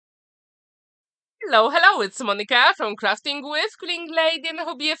Hello, it's Monica from Crafting with Quilling Lady, and I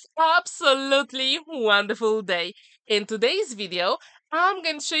hope you have absolutely wonderful day. In today's video, I'm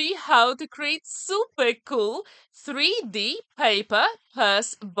going to show you how to create super cool 3D paper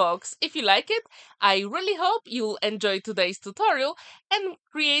purse box. If you like it, I really hope you'll enjoy today's tutorial and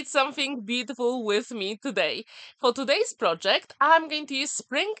create something beautiful with me today. For today's project, I'm going to use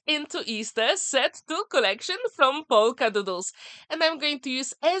Spring into Easter Set 2 collection from Polkadoodles, and I'm going to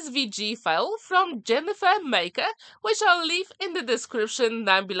use SVG file from Jennifer Maker, which I'll leave in the description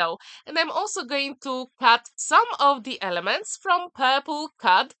down below. And I'm also going to cut some of the elements from Purple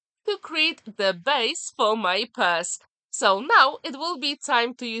Card to create the base for my purse. So now it will be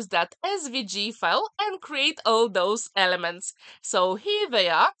time to use that SVG file and create all those elements. So here they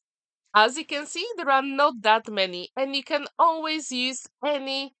are. As you can see, there are not that many, and you can always use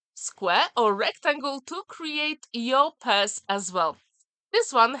any square or rectangle to create your purse as well.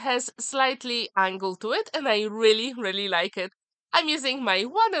 This one has slightly angle to it, and I really like it. I'm using my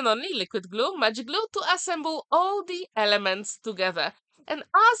one and only liquid glue, magic glue, to assemble all the elements together. And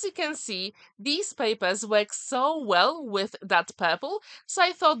as you can see, these papers work so well with that purple, so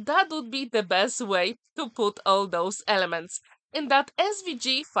I thought that would be the best way to put all those elements. In that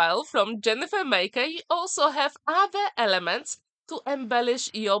SVG file from Jennifer Maker, you also have other elements to embellish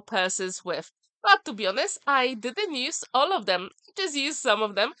your purses with. But to be honest, I didn't use all of them. Just used some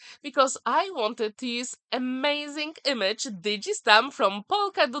of them because I wanted to use amazing image digi stamp from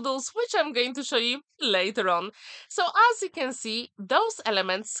Polkadoodles, which I'm going to show you later on. So as you can see, those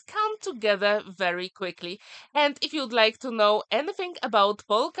elements come together very quickly. And if you'd like to know anything about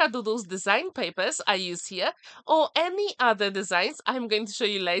Polkadoodles design papers I use here, or any other designs I'm going to show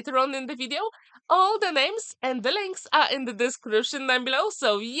you later on in the video, all the names and the links are in the description down below,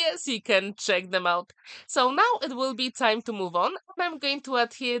 so yes, you can check them out. So now it will be time to move on, and I'm going to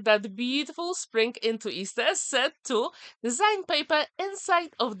adhere that beautiful Spring into Easter set 2 design paper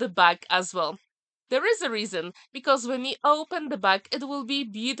inside of the bag as well. There is a reason, because when you open the bag, it will be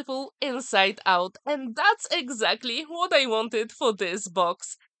beautiful inside out, and that's exactly what I wanted for this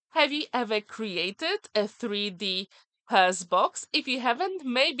box. Have you ever created a 3D purse box? If you haven't,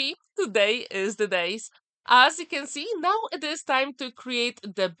 maybe today is the day. As you can see, now it is time to create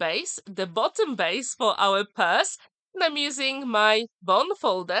the base, the bottom base for our purse. And I'm using my bond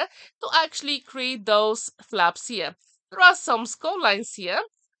folder to actually create those flaps here. There are some skull lines here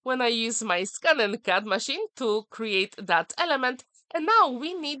when I use my scan and cut machine to create that element. And now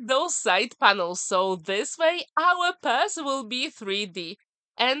we need those side panels, so this way our purse will be 3D.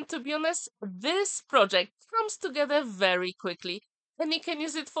 And to be honest, this project comes together very quickly, and you can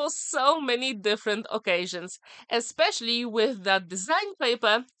use it for so many different occasions, especially with that design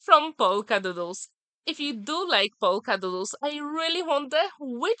paper from Polkadoodles. If you do like Polkadoodles, I really wonder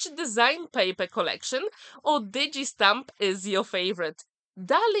which design paper collection or digistamp is your favorite.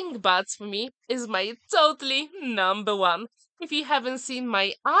 Darling Buds for me is my totally number one. If you haven't seen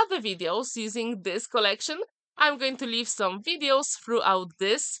my other videos using this collection, I'm going to leave some videos throughout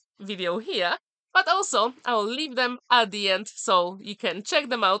this video here, but also I'll leave them at the end so you can check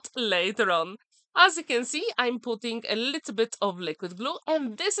them out later on. As you can see, I'm putting a little bit of liquid glue,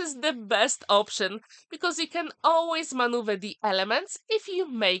 and this is the best option because you can always maneuver the elements if you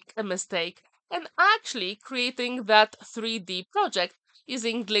make a mistake. And actually creating that 3D project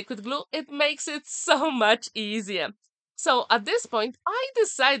using liquid glue, it makes it so much easier. So at this point, I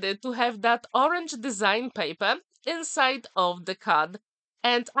decided to have that orange design paper inside of the card,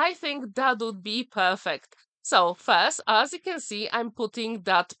 and I think that would be perfect. So first, as you can see, I'm putting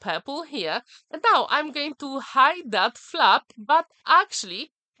that purple here, and now I'm going to hide that flap, but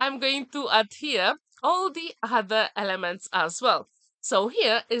actually I'm going to adhere all the other elements as well. So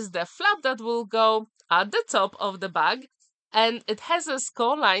here is the flap that will go at the top of the bag, and it has a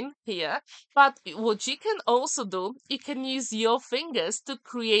score line here. But what you can also do, you can use your fingers to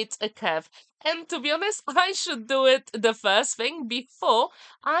create a curve. And to be honest, I should do it the first thing before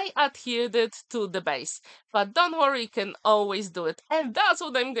I adhered it to the base. But don't worry, you can always do it. And that's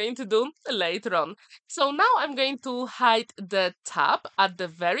what I'm going to do later on. So now I'm going to hide the tab at the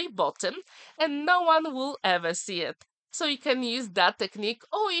very bottom, and no one will ever see it. So you can use that technique,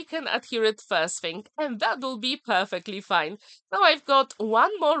 or you can adhere it first thing, and that will be perfectly fine. Now I've got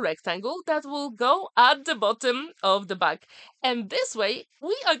one more rectangle that will go at the bottom of the bag. And this way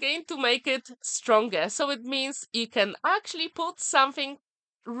we are going to make it stronger. So it means you can actually put something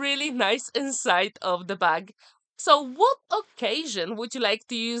really nice inside of the bag. So what occasion would you like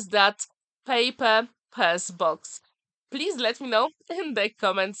to use that paper purse box? please let me know in the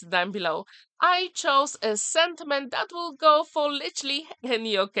comments down below. I chose a sentiment that will go for literally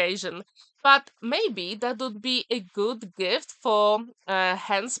any occasion, but maybe that would be a good gift for a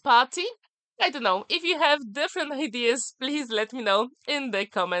hen's party. I don't know. If you have different ideas, please let me know in the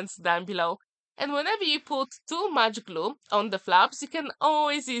comments down below. And whenever you put too much glue on the flaps, you can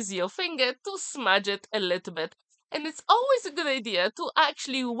always use your finger to smudge it a little bit. And it's always a good idea to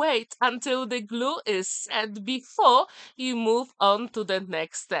actually wait until the glue is set before you move on to the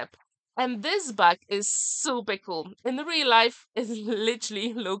next step. And this bag is super cool. In real life, it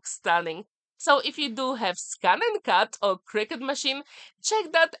literally looks stunning. So if you do have Scan and Cut or Cricut machine,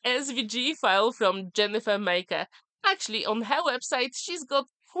 check that SVG file from Jennifer Maker. Actually, on her website, she's got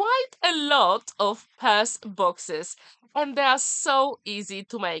quite a lot of purse boxes, and they are so easy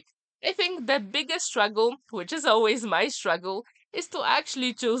to make. I think the biggest struggle, which is always my struggle, is to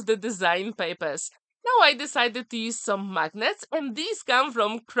actually choose the design papers. Now I decided to use some magnets, and these come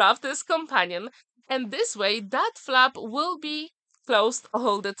from Crafter's Companion, and this way that flap will be closed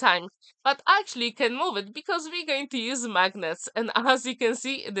all the time. But actually can move it because we're going to use magnets, and as you can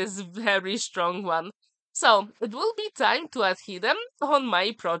see, it is very strong one. So it will be time to adhere them on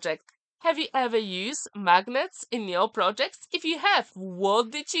my project. Have you ever used magnets in your projects? If you have,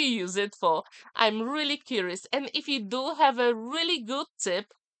 what did you use it for? I'm really curious. And if you do have a really good tip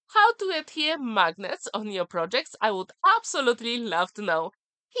how to adhere magnets on your projects, I would absolutely love to know.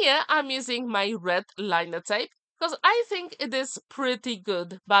 Here I'm using my red liner tape because I think it is pretty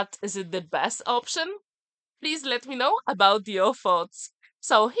good, but is it the best option? Please let me know about your thoughts.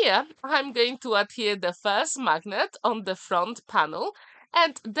 So here I'm going to adhere the first magnet on the front panel,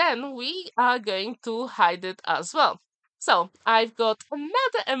 and then we are going to hide it as well. So I've got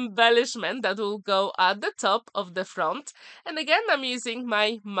another embellishment that will go at the top of the front, and again I'm using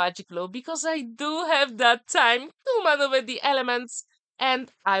my magic glue because I do have that time to maneuver the elements,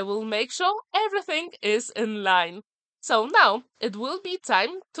 and I will make sure everything is in line. So now it will be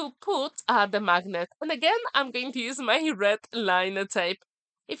time to put the magnet. And again, I'm going to use my red liner tape.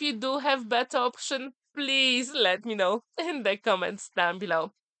 If you do have better option, please let me know in the comments down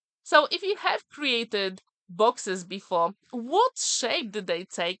below. So if you have created boxes before, what shape did they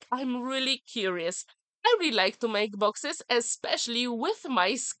take? I'm really curious. I really like to make boxes, especially with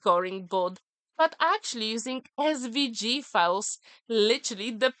my scoring board. But actually using SVG files,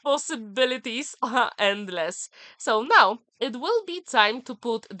 literally the possibilities are endless. So now it will be time to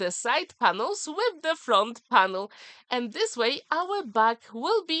put the side panels with the front panel, and this way our bag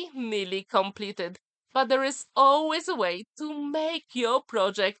will be nearly completed. But there is always a way to make your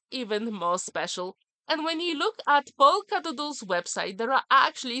project even more special. And when you look at Polkadoodles website, there are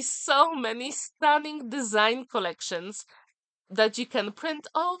actually so many stunning design collections that you can print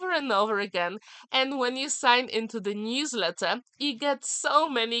over and over again. And when you sign into the newsletter, you get so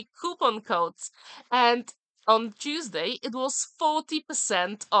many coupon codes. And on Tuesday, it was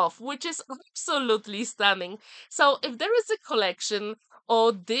 40% off, which is absolutely stunning. So if there is a collection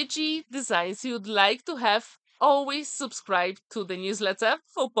or digi designs you'd like to have, always subscribe to the newsletter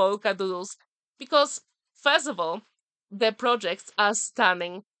for Polka Doodles. Because, first of all, the projects are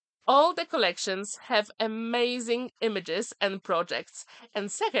stunning. All the collections have amazing images and projects.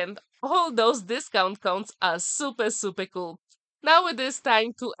 And second, all those discount codes are super cool. Now it is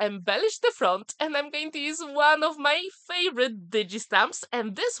time to embellish the front, and I'm going to use one of my favorite digi stamps,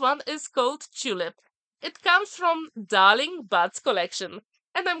 and this one is called Tulip. It comes from Darling Buds collection,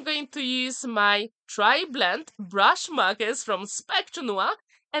 and I'm going to use my tri-blend brush markers from Spectrum Noir,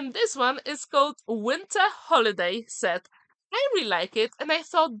 and this one is called Winter Holiday Set. I really like it, and I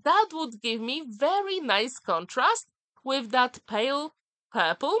thought that would give me very nice contrast with that pale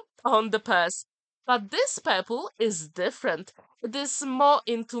purple on the purse. But this purple is different. It is more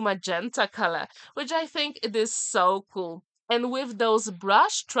into magenta color, which I think it is so cool. And with those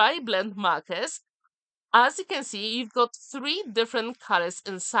brush tri-blend markers, as you can see, you've got 3 different colors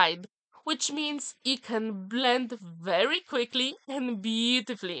inside, which means you can blend very quickly and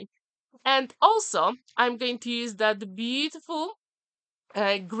beautifully. And also, I'm going to use that beautiful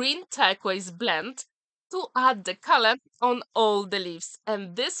green turquoise blend to add the color on all the leaves.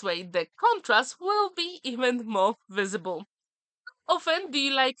 And this way, the contrast will be even more visible. Often do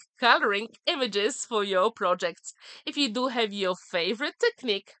you like coloring images for your projects? If you do have your favorite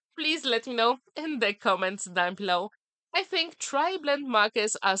technique, please let me know in the comments down below. I think tri-blend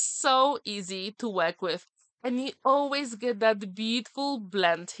markers are so easy to work with, and you always get that beautiful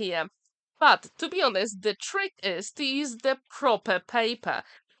blend here. But to be honest, the trick is to use the proper paper.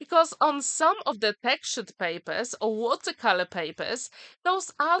 because on some of the textured papers or watercolor papers,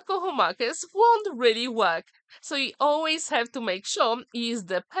 those alcohol markers won't really work. So you always have to make sure you use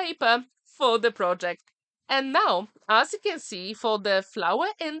the paper for the project. And now, as you can see, for the flower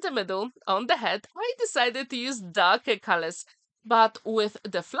in the middle on the head, I decided to use darker colors. But with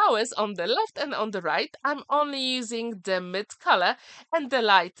the flowers on the left and on the right, I'm only using the mid color and the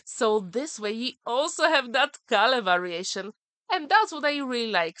light. So this way you also have that color variation. And that's what I really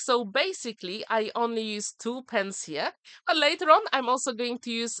like. So basically, I only use two pens here. But later on, I'm also going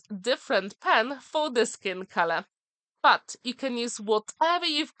to use different pen for the skin color. But you can use whatever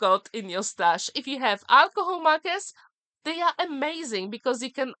you've got in your stash. If you have alcohol markers, they are amazing because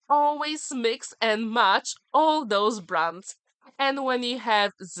you can always mix and match all those brands. And when you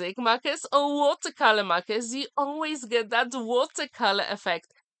have zig markers or watercolor markers, you always get that watercolor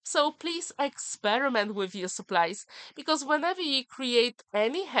effect. So please experiment with your supplies because whenever you create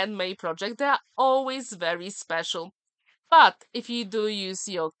any handmade project, they are always very special. But if you do use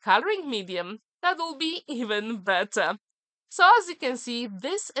your coloring medium, that will be even better. So as you can see,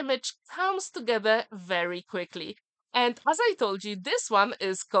 this image comes together very quickly. And as I told you, this one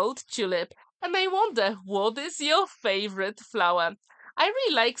is called Tulip. And I wonder, what is your favorite flower? I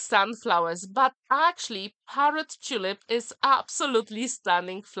really like sunflowers, but actually parrot tulip is absolutely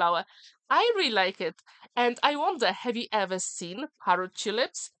stunning flower. I really like it. And I wonder, have you ever seen parrot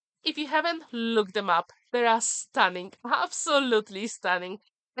tulips? If you haven't, look them up. They are stunning, absolutely stunning.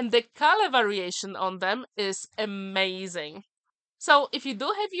 And the color variation on them is amazing. So, if you do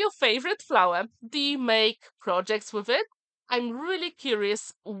have your favorite flower, do you make projects with it? I'm really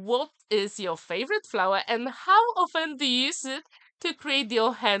curious what is your favorite flower and how often do you use it to create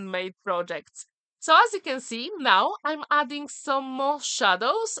your handmade projects? So, as you can see, now I'm adding some more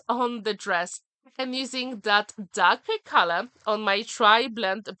shadows on the dress and using that darker color on my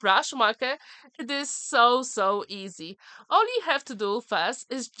tri-blend brush marker. It is so easy. All you have to do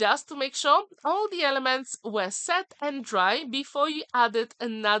first is just to make sure all the elements were set and dry before you added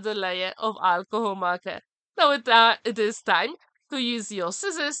another layer of alcohol marker. Now it is time to use your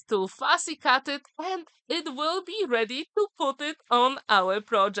scissors to fussy cut it and it will be ready to put it on our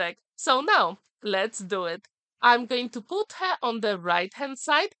project. So now let's do it. I'm going to put her on the right hand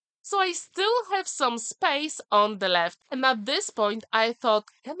side so I still have some space on the left. And at this point, I thought,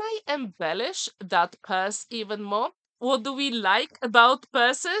 can I embellish that purse even more? What do we like about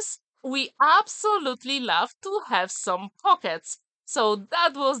purses? We absolutely love to have some pockets. So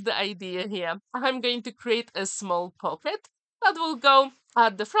that was the idea here. I'm going to create a small pocket that will go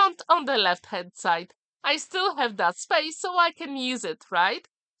at the front on the left hand side. I still have that space so I can use it, right?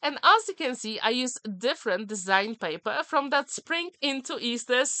 And as you can see, I use different design paper from that Spring into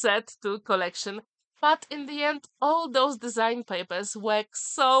Easter set 2 collection. But in the end, all those design papers work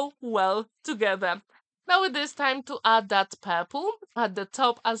so well together. Now it is time to add that purple at the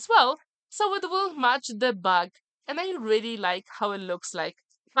top as well, so it will match the bag. And I really like how it looks like.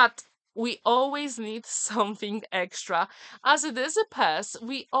 But we always need something extra. As it is a purse,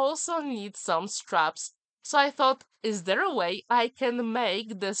 we also need some straps. So I thought, is there a way I can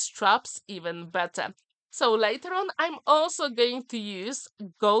make the straps even better? So later on, I'm also going to use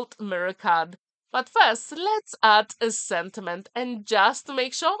gold mirror card. But first, let's add a sentiment and just to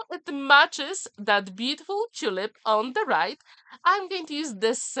make sure it matches that beautiful tulip on the right, I'm going to use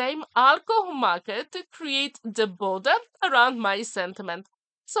the same alcohol marker to create the border around my sentiment.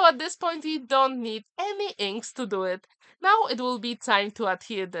 So at this point, you don't need any inks to do it. Now it will be time to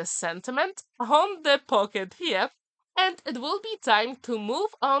adhere the sentiment on the pocket here. And it will be time to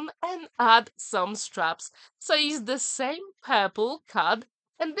move on and add some straps. So use the same purple card.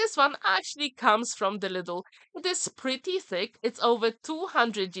 And this one actually comes from the LIDL. It is pretty thick. It's over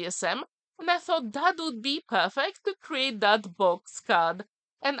 200 GSM. And I thought that would be perfect to create that box card.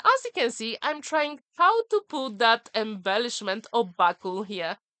 And as you can see, I'm trying how to put that embellishment or buckle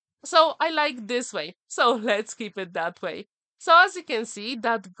here. So I like this way. So let's keep it that way. So as you can see,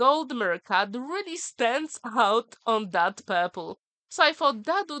 that gold mirror card really stands out on that purple. So I thought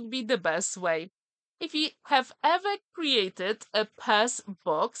that would be the best way. If you have ever created a purse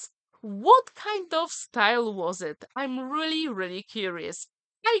box, what kind of style was it? I'm really curious.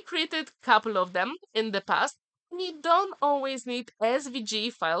 I created a couple of them in the past. You don't always need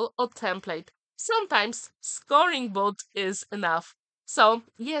SVG file or template. Sometimes scoring board is enough. So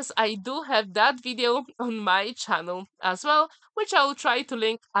yes, I do have that video on my channel as well, which I'll try to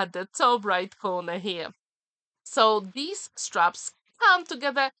link at the top right corner here. So these straps come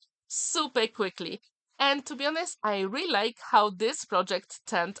together super quickly. And to be honest, I really like how this project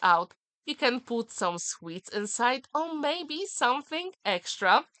turned out. You can put some sweets inside or maybe something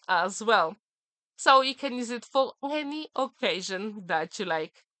extra as well. So you can use it for any occasion that you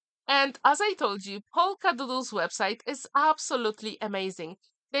like. And as I told you, Polkadoodles website is absolutely amazing.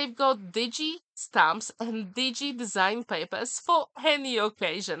 They've got digi stamps and digi design papers for any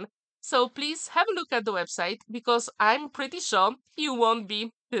occasion. So please have a look at the website because I'm pretty sure you won't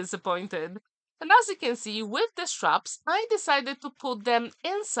be disappointed. And as you can see with the straps, I decided to put them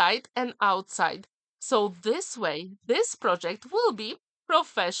inside and outside. So this way, this project will be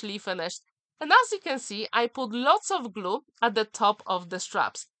professionally finished. And as you can see, I put lots of glue at the top of the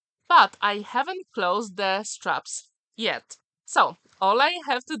straps, but I haven't closed the straps yet. So all I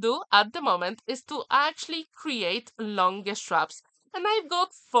have to do at the moment is to actually create longer straps. And I've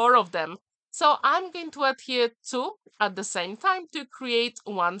got 4 of them. So I'm going to adhere 2 at the same time to create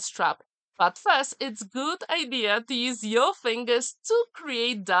 1 strap. But first, it's good idea to use your fingers to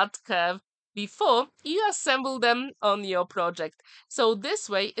create that curve before you assemble them on your project. So this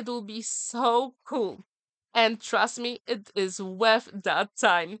way it will be so cool. And trust me, it is worth that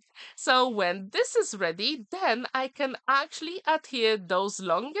time. So when this is ready, then I can actually adhere those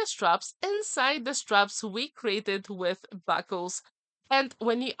longer straps inside the straps we created with buckles. And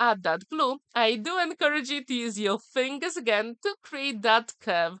when you add that glue, I do encourage you to use your fingers again to create that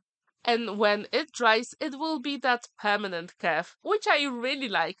curve. And when it dries, it will be that permanent curve, which I really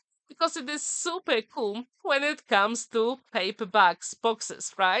like because it is super cool when it comes to paper bags,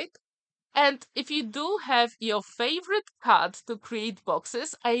 boxes, right? And if you do have your favorite card to create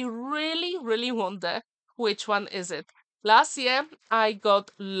boxes, I really wonder which one is it. Last year, I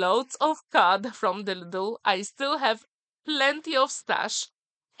got loads of card from the LIDL. I still have plenty of stash.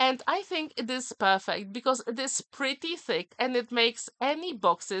 And I think it is perfect because it is pretty thick and it makes any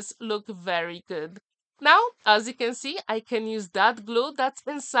boxes look very good. Now, as you can see, I can use that glue that's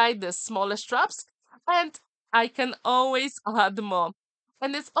inside the smaller straps and I can always add more.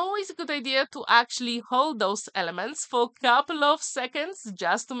 And it's always a good idea to actually hold those elements for a couple of seconds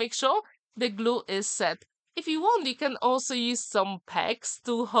just to make sure the glue is set. If you want, you can also use some pegs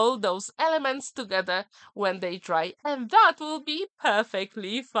to hold those elements together when they dry, and that will be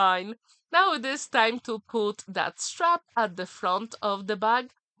perfectly fine. Now it is time to put that strap at the front of the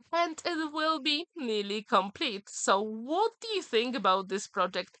bag, and it will be nearly complete. So, what do you think about this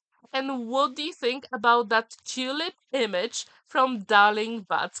project? And what do you think about that tulip image from Darling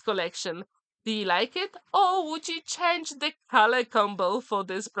Bat's collection? Do you like it? Or would you change the color combo for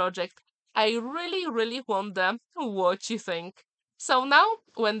this project? I really wonder what you think. So now,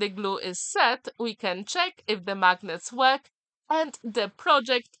 when the glue is set, we can check if the magnets work and the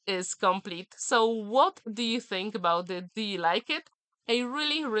project is complete. So what do you think about it? Do you like it? I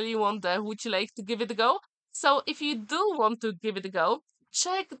really wonder, would you like to give it a go? So if you do want to give it a go,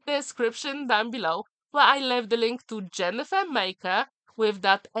 check the description down below where I left the link to Jennifer Maker with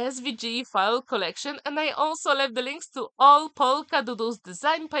that SVG file collection, and I also left the links to all Polkadoodles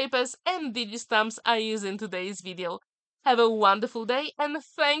design papers and digistamps I use in today's video. Have a wonderful day and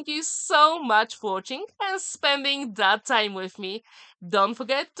thank you so much for watching and spending that time with me. Don't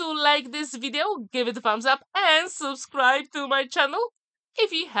forget to like this video, give it a thumbs up and subscribe to my channel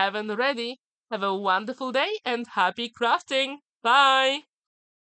if you haven't already. Have a wonderful day and happy crafting! Bye!